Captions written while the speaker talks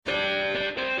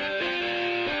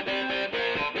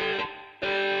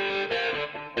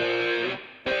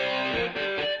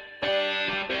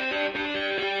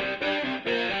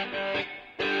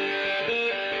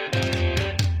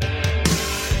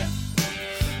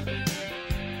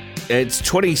It's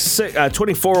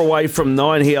 24 away from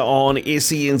 9 here on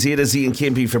SENZ. Izzy and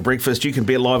Kempy for breakfast. You can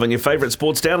bet live on your favourite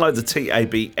sports. Download the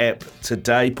TAB app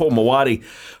today. Paul Maoate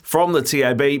from the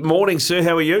TAB. Morning, sir.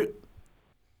 How are you?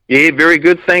 Yeah, very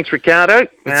good. Thanks, Ricardo.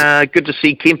 Good to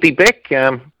see Kempy back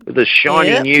with the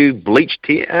shiny new bleached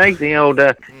hair. The old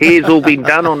hair's all been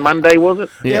done on Monday, was it?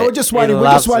 Yeah, we're just waiting.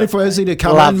 We're just waiting for Izzy to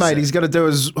come in, mate. He's got to do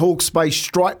his Hawke's Bay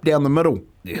stripe down the middle.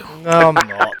 Yeah. No, I'm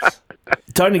not.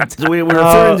 Tony, we're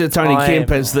referring to Tony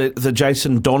Kemp as the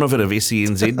Jason Donovan of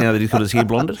SENZ now that he's got his hair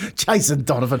blonded. Jason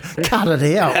Donovan, cut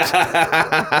it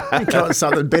out. You got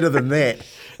something better than that.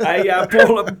 Hey,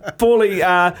 Paulie,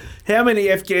 how many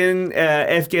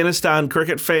Afghanistan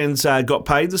cricket fans got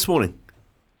paid this morning?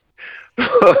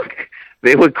 Look,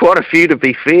 there were quite a few, to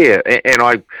be fair, and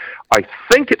I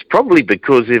think it's probably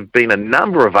because there have been a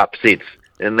number of upsets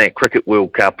in that Cricket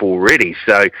World Cup already.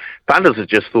 So punters have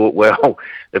just thought, well,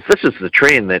 if this is the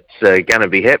trend that's going to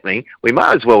be happening, we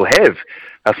might as well have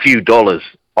a few dollars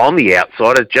on the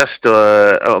outsider just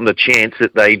on the chance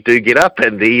that they do get up.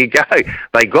 And there you go.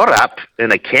 They got up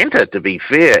in a canter, to be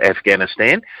fair,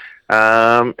 Afghanistan,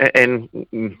 and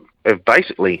have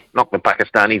basically knocked the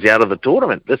Pakistanis out of the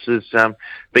tournament. This has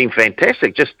been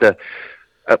fantastic. Just a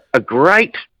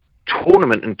great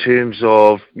tournament in terms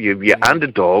of your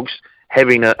underdogs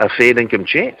having a fair income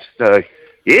chance. So,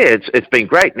 yeah, it's been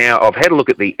great. Now, I've had a look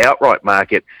at the outright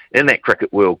market in that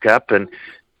Cricket World Cup, and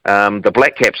the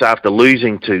Black Caps, after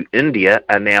losing to India,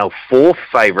 are now fourth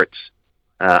favourites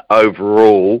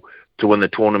overall to win the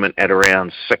tournament at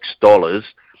around $6.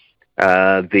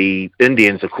 The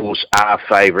Indians, of course, are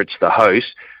favourites, the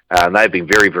hosts. They've been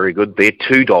very, very good. They're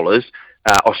 $2.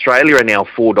 Australia are now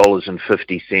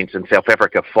 $4.50, and South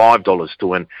Africa $5 to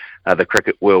win the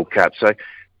Cricket World Cup. So,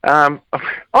 I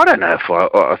don't know if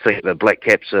I think the Black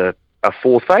Caps are a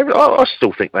fourth favourite. I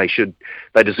still think they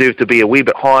deserve to be a wee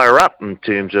bit higher up in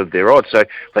terms of their odds. So I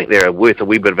think they're worth a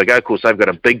wee bit of a go. Of course, they've got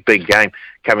a big game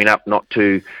coming up in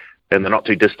the not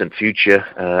too distant future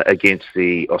against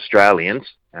the Australians,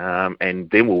 and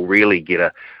then we'll really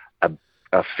get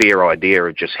a fair idea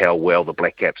of just how well the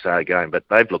Black Caps are going. But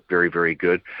they've looked very, very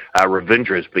good.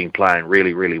 Ravindra has been playing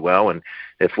really, really well, and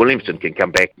if Williamson can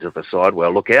come back into the side,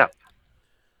 well, look out.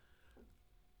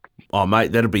 Oh,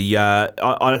 mate, that'll be...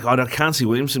 I can't see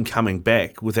Williamson coming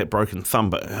back with that broken thumb,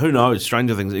 but who knows?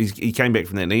 Stranger things. He came back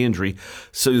from that knee injury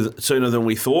sooner than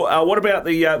we thought. What about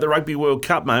the Rugby World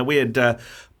Cup, mate? We had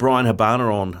Brian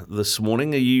Habana on this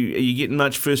morning. Are you getting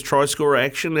much first try scorer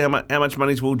action? How much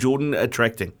money is Will Jordan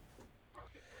attracting?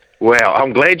 Well,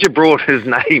 I'm glad you brought his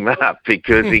name up,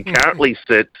 because he currently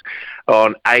sits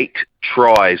on 8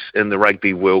 tries in the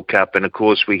Rugby World Cup. And, of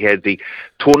course, we had the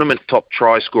tournament top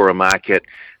try scorer market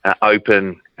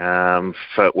open before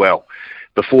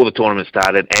the tournament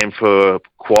started and for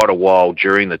quite a while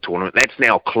during the tournament. That's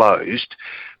now closed,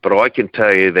 but I can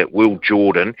tell you that Will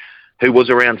Jordan, who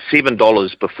was around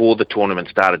 $7 before the tournament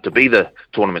started to be the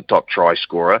tournament top try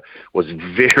scorer, was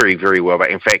very, very well.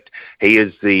 In fact, he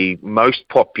is the most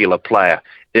popular player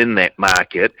in that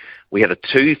market. We had a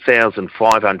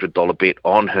 $2,500 bet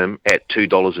on him at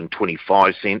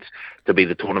 $2.25 to be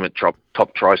the tournament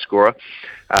top try scorer.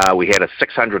 We had a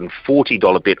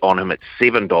 $640 bet on him at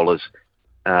 $7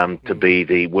 to be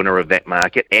the winner of that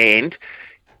market. And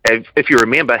if you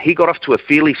remember, he got off to a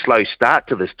fairly slow start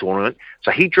to this tournament,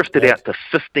 so he drifted out to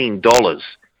 $15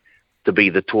 to be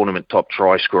the tournament top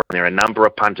try scorer. And there are a number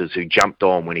of punters who jumped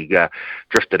on when he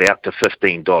drifted out to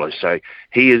 $15. So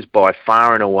he is by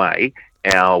far and away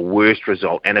our worst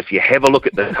result. And if you have a look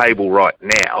at the table right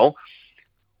now,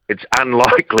 it's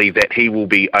unlikely that he will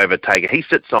be overtaken. He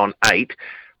sits on 8.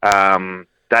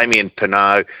 Damien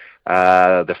Penaud,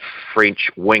 the French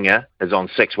winger, is on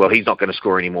 6. Well, he's not going to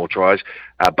score any more tries.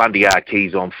 Bundy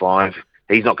Arke's on 5.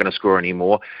 He's not going to score any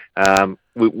more.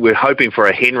 We're hoping for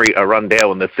a Henry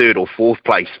Arundel in the 3rd or 4th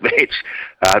place match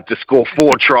to score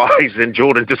 4 tries and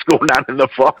Jordan to score none in the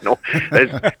final.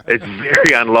 It's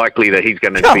very unlikely that he's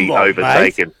going to be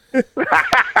overtaken.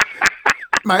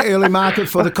 Mate, early market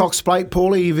for the Cox Plate,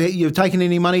 Paulie. You've taken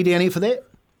any money down here for that?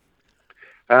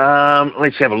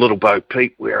 Let's have a little Bo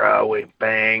Peep. Where are we?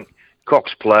 Bang.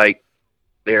 Cox Plate.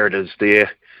 There it is there.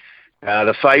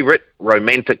 The favourite,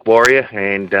 Romantic Warrior,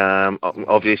 and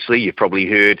obviously you've probably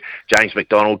heard James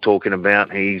McDonald talking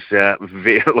about he's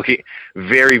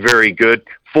very, very good.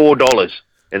 $4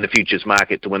 in the futures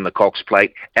market to win the Cox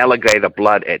Plate. Alligator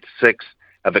Blood at 6.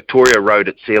 Victoria Road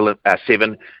at 7,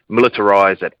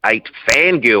 Militarised at 8,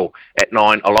 Fangirl at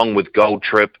 9, along with Gold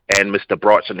Trip and Mr.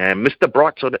 Brightside. Now, Mr.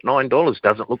 Brightside at $9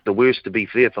 doesn't look the worst, to be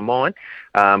fair, for mine.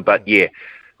 But yeah,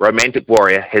 Romantic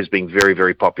Warrior has been very,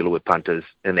 very popular with punters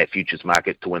in that futures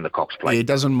market to win the Cox Plate. Yeah, he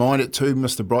doesn't mind it too,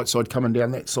 Mr. Brightside, coming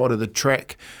down that side of the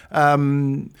track.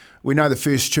 We know the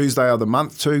first Tuesday of the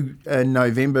month too in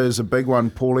November is a big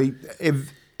one, Paulie.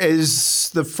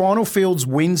 Is the final fields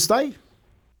Wednesday?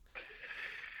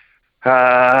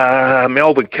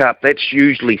 Melbourne Cup, that's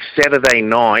usually Saturday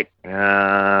night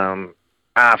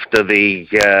after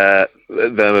the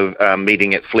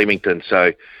meeting at Flemington.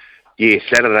 So, yeah,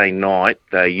 Saturday night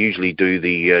they usually do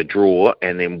the draw,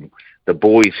 and then the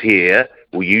boys here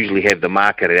will usually have the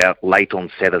market out late on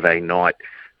Saturday night,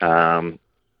 the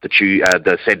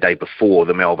Saturday before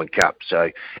the Melbourne Cup.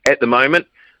 So, at the moment,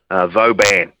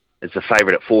 Vauban is the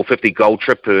favourite at 450. Gold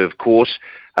Trip, who of course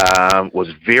was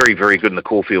very, very good in the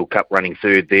Caulfield Cup, running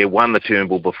third there. Won the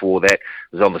Turnbull before that.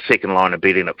 Was on the second line of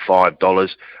betting at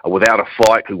 $5. Without a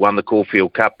Fight, who won the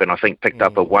Caulfield Cup and I think picked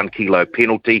up a 1 kilo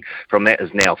penalty from that, is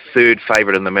now third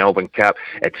favourite in the Melbourne Cup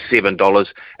at $7.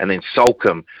 And then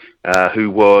Solcombe,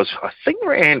 who was, I think,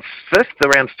 around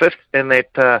fifth in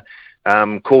that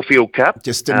Caulfield Cup.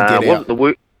 Just didn't get out.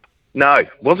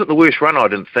 Wasn't the worst run, I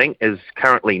didn't think, is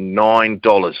currently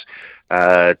 $9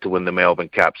 to win the Melbourne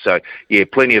Cup. So, yeah,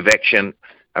 plenty of action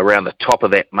around the top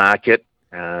of that market.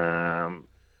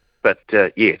 But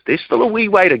there's still a wee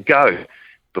way to go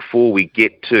before we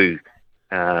get to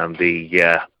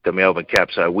the Melbourne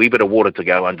Cup. So a wee bit of water to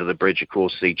go under the bridge. Of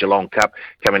course, the Geelong Cup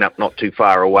coming up not too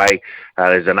far away.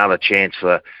 There's another chance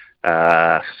for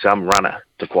some runner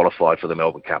to qualify for the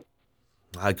Melbourne Cup.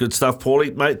 Good stuff,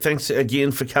 Paulie. Mate, thanks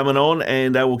again for coming on,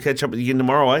 and we'll catch up with you again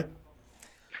tomorrow, eh?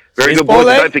 Very good, boys.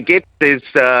 Don't forget, there's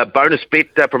bonus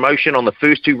bet promotion on the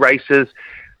first two races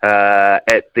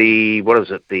at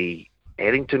the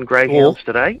Addington Greyhounds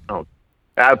today?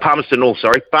 Palmerston North,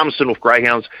 sorry. Palmerston North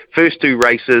Greyhounds. First two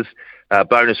races,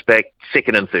 bonus back,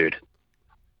 second and third.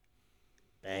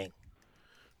 Bang.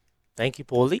 Thank you,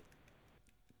 Paulie.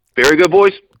 Very good,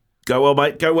 boys. Go well,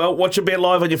 mate. Go well. Watch a bet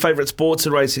live on your favourite sports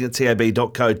and racing at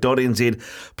tab.co.nz.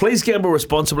 Please gamble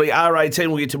responsibly. R18.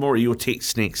 We'll get to more of your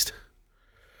texts next.